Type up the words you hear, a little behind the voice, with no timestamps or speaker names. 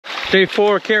Day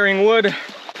 4 carrying wood.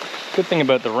 Good thing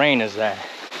about the rain is that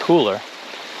cooler,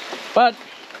 but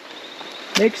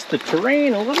makes the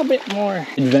terrain a little bit more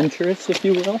adventurous, if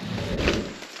you will.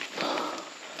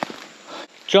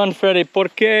 John Freddy, ¿por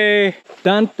qué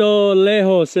tanto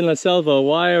lejos en la selva?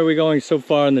 Why are we going so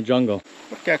far in the jungle?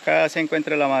 Porque acá se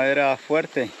encuentra la madera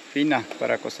fuerte, fina,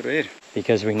 para construir.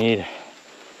 Because we need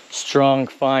strong,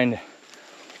 fine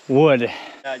wood.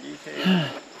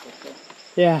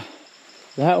 Yeah,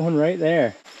 that one right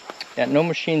there. Yeah, no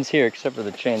machines here except for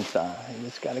the chainsaw. You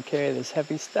just gotta carry this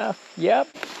heavy stuff. Yep.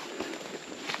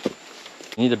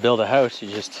 You need to build a house, you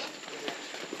just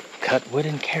cut wood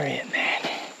and carry it, man.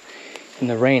 In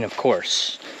the rain, of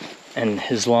course. And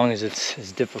as long as it's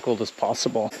as difficult as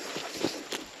possible.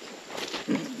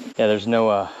 Yeah, there's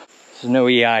no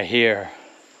EI here.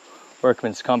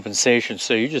 Workman's compensation,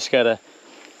 so you just gotta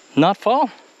not fall.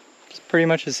 It's pretty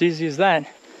much as easy as that.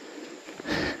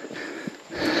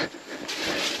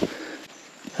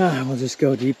 We'll just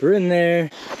go deeper in there.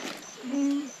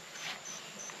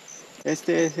 Este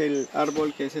es el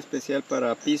árbol que es especial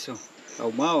para piso,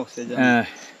 ahumado se llama.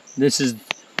 This is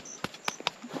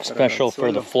special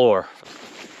for the floor.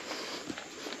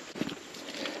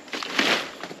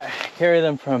 Carry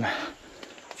them from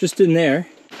just in there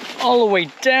all the way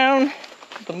down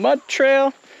the mud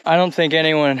trail. I don't think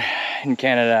anyone in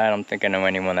Canada, I don't think I know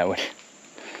anyone that would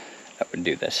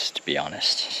do this, to be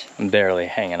honest. I'm barely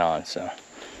hanging on, so.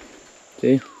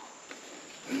 See?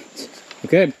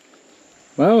 Okay.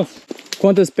 Wow.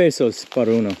 ¿Cuántos pesos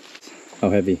para uno? How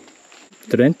heavy?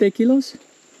 30 kilos?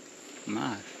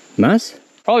 Más. Más?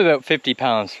 Probably about 50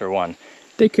 pounds for one.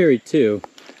 They carry 2.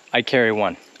 I carry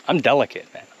 1. I'm delicate,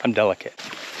 man. I'm delicate.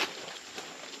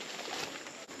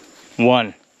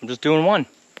 1. I'm just doing 1.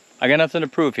 I got nothing to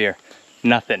prove here.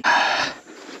 Nothing.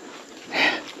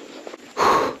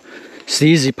 It's the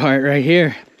easy part right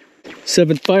here.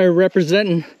 7th Fire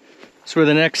representing. It's where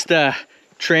the next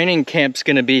training camp's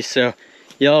gonna be, so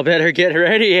y'all better get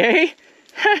ready, eh?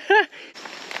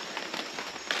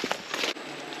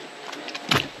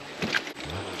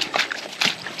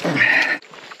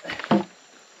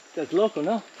 That's local,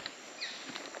 no?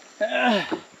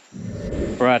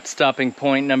 We're at stopping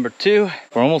point number 2.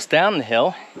 We're almost down the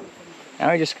hill.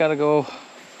 Now we just gotta go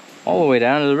all the way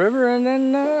down to the river and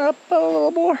then up a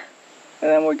little more. And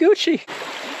then we're Gucci.